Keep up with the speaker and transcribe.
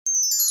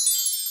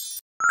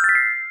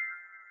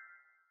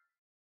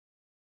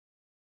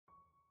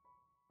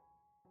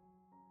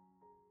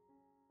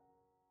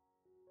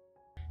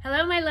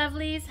Hello, my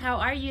lovelies. How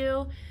are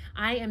you?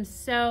 I am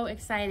so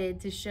excited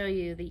to show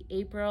you the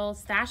April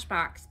stash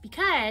box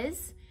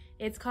because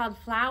it's called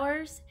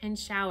Flowers and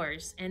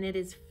Showers, and it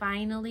is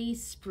finally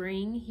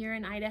spring here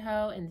in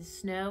Idaho, and the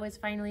snow is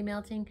finally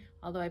melting,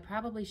 although I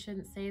probably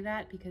shouldn't say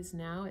that because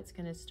now it's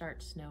going to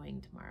start snowing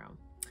tomorrow.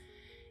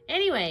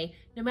 Anyway,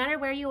 no matter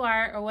where you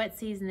are or what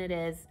season it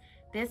is,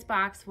 this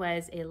box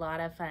was a lot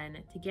of fun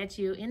to get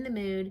you in the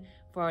mood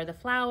for the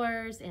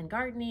flowers and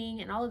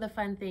gardening and all of the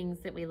fun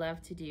things that we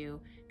love to do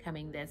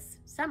coming this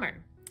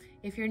summer.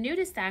 If you're new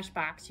to Stash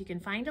Box, you can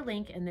find a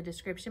link in the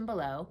description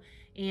below.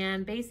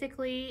 And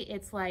basically,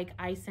 it's like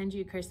I send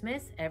you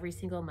Christmas every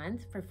single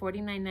month for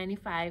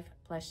 $49.95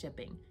 plus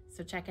shipping.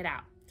 So check it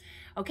out.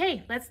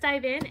 Okay, let's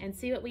dive in and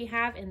see what we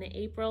have in the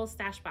April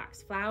Stash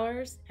Box,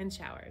 Flowers and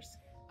Showers.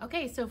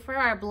 Okay, so for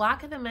our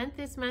block of the month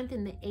this month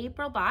in the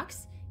April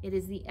box, it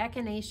is the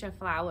echinacea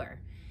flower.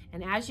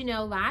 And as you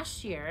know,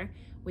 last year,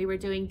 we were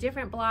doing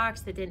different blocks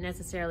that didn't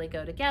necessarily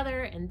go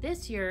together. And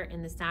this year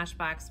in the stash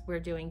box, we're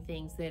doing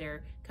things that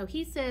are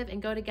cohesive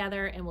and go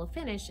together and will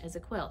finish as a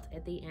quilt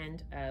at the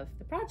end of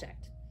the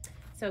project.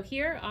 So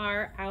here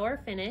are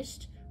our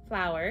finished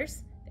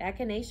flowers, the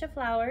echinacea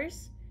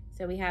flowers.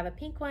 So we have a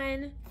pink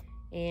one,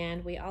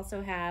 and we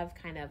also have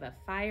kind of a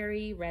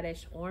fiery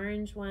reddish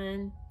orange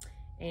one.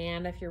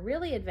 And if you're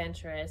really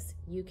adventurous,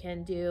 you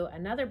can do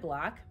another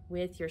block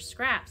with your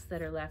scraps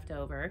that are left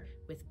over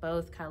with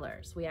both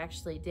colors. We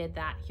actually did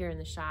that here in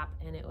the shop,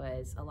 and it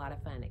was a lot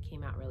of fun. It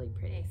came out really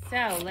pretty.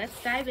 So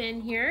let's dive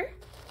in here.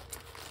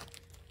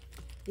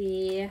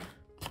 The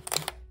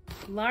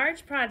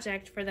large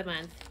project for the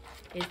month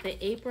is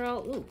the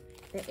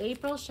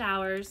April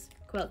Showers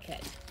Quilt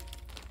Kit.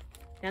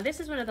 Now this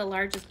is one of the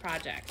largest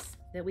projects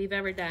that we've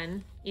ever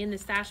done in the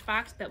stash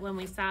box, but when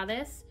we saw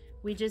this,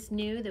 we just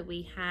knew that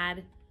we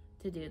had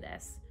to do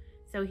this.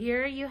 So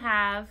here you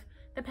have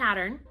the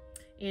pattern,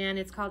 and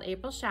it's called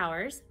April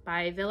Showers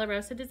by Villa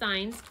Rosa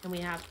Designs, and we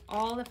have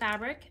all the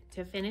fabric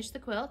to finish the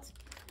quilt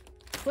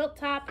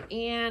top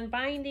and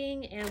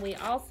binding, and we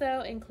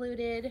also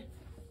included,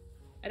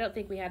 I don't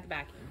think we had the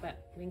backing,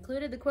 but we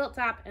included the quilt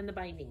top and the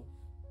binding.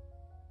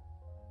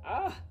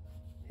 Oh,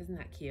 isn't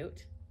that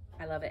cute?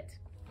 I love it.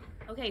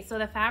 Okay, so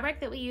the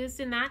fabric that we used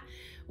in that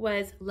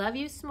was Love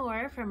You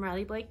S'more from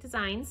Riley Blake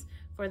Designs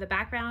for the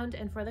background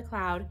and for the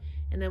cloud.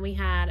 And then we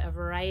had a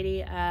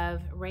variety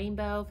of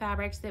rainbow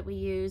fabrics that we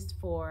used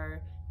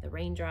for the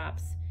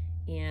raindrops.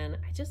 And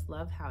I just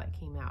love how it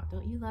came out.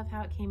 Don't you love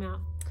how it came out?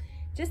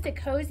 Just a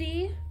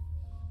cozy,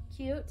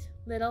 cute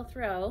little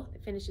throw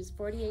that finishes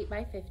 48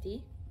 by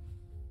 50.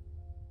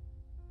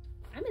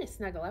 I'm gonna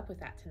snuggle up with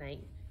that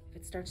tonight if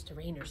it starts to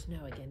rain or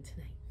snow again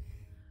tonight.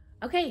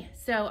 Okay,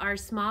 so our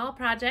small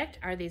project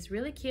are these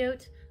really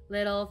cute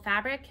little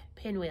fabric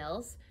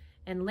pinwheels,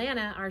 and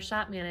Lana, our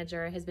shop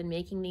manager, has been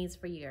making these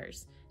for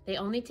years. They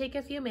only take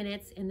a few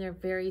minutes and they're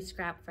very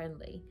scrap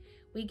friendly.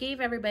 We gave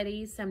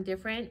everybody some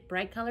different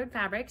bright colored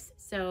fabrics,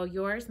 so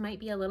yours might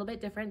be a little bit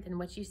different than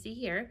what you see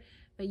here,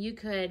 but you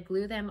could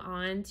glue them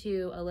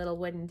onto a little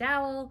wooden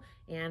dowel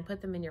and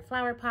put them in your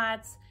flower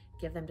pots,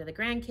 give them to the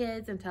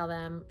grandkids and tell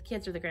them,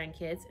 kids are the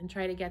grandkids, and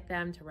try to get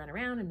them to run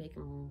around and make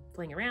them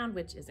fling around,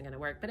 which isn't gonna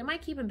work, but it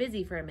might keep them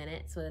busy for a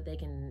minute so that they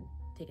can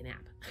take a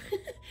nap.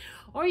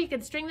 Or you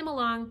could string them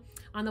along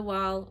on the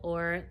wall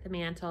or the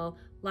mantle.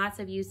 Lots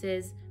of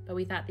uses, but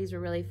we thought these were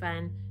really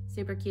fun,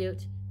 super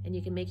cute, and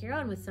you can make your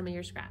own with some of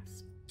your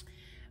scraps.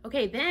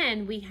 Okay,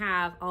 then we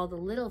have all the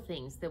little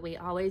things that we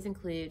always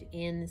include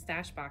in the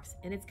stash box,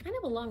 and it's kind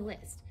of a long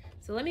list.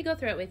 So let me go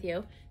through it with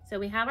you. So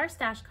we have our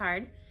stash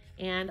card,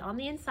 and on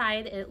the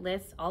inside, it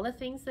lists all the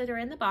things that are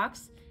in the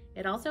box.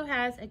 It also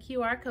has a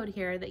QR code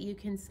here that you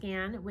can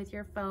scan with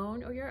your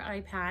phone or your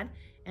iPad,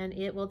 and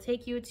it will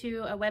take you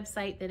to a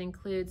website that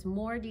includes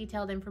more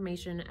detailed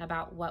information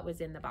about what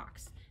was in the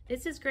box.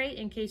 This is great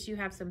in case you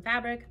have some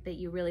fabric that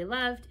you really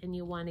loved and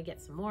you want to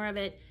get some more of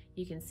it.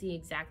 You can see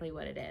exactly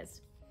what it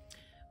is.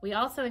 We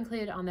also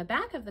include on the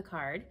back of the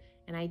card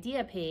an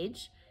idea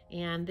page,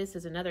 and this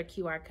is another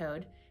QR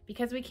code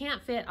because we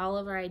can't fit all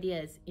of our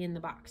ideas in the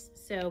box.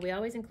 So we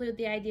always include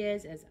the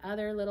ideas as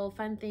other little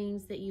fun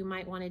things that you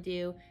might want to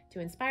do to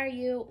inspire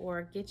you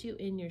or get you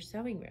in your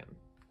sewing room.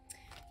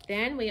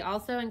 Then we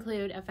also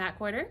include a fat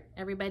quarter.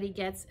 Everybody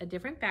gets a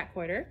different fat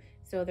quarter,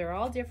 so they're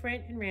all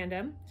different and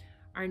random.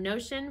 Our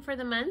notion for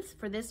the month,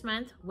 for this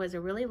month, was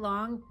a really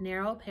long,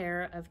 narrow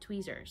pair of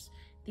tweezers.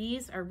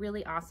 These are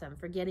really awesome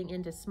for getting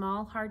into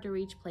small, hard to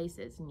reach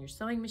places in your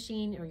sewing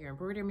machine or your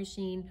embroidery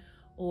machine,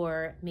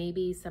 or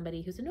maybe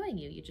somebody who's annoying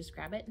you. You just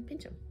grab it and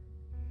pinch them.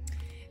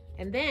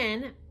 And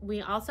then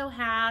we also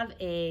have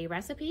a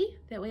recipe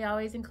that we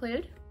always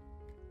include.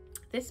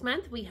 This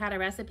month we had a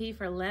recipe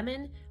for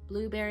lemon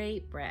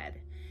blueberry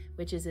bread,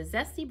 which is a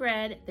zesty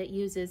bread that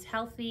uses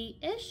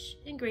healthy-ish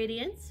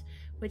ingredients,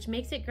 which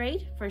makes it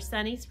great for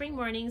sunny spring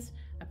mornings,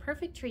 a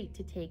perfect treat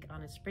to take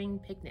on a spring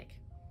picnic.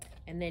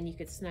 And then you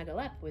could snuggle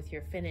up with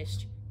your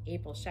finished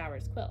April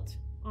Showers quilt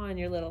on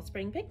your little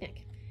spring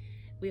picnic.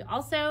 We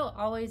also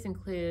always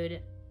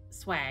include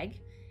swag,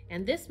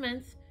 and this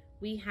month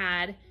we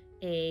had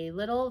a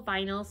little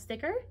vinyl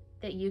sticker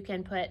that you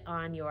can put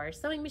on your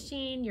sewing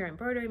machine, your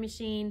embroidery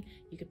machine.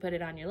 You could put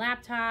it on your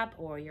laptop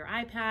or your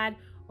iPad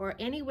or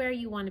anywhere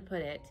you want to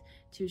put it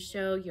to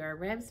show your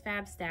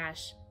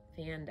RebsFabStash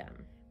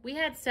fandom. We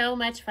had so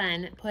much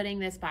fun putting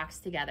this box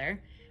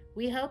together.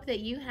 We hope that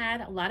you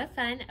had a lot of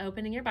fun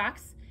opening your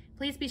box.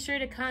 Please be sure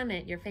to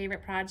comment your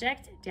favorite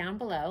project down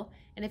below.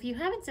 And if you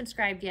haven't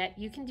subscribed yet,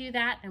 you can do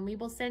that and we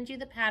will send you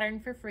the pattern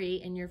for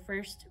free in your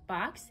first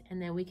box,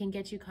 and then we can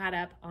get you caught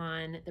up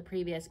on the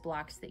previous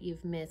blocks that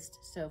you've missed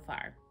so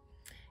far.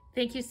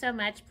 Thank you so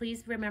much.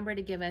 Please remember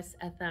to give us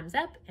a thumbs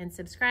up and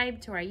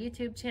subscribe to our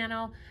YouTube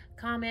channel,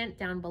 comment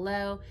down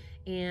below,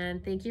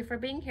 and thank you for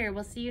being here.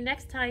 We'll see you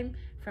next time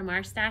from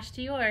our stash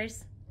to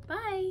yours.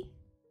 Bye.